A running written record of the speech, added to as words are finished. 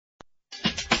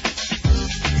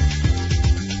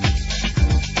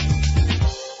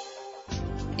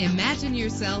Imagine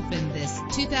yourself in this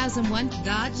 2001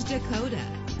 Dodge Dakota.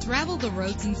 Travel the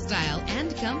roads in style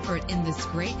and comfort in this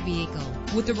great vehicle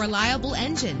with a reliable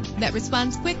engine that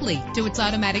responds quickly to its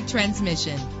automatic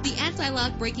transmission. The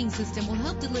anti-lock braking system will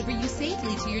help deliver you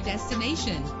safely to your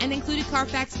destination. An included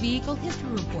Carfax Vehicle History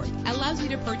Report allows you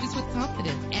to purchase with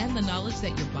confidence and the knowledge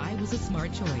that your buy was a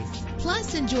smart choice.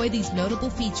 Plus, enjoy these notable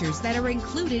features that are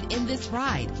included in this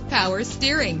ride: power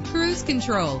steering, cruise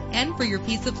control, and for your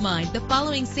peace of mind, the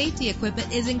following safety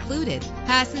equipment is included: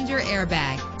 passenger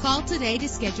airbag. Call today to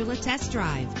schedule a test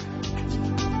drive.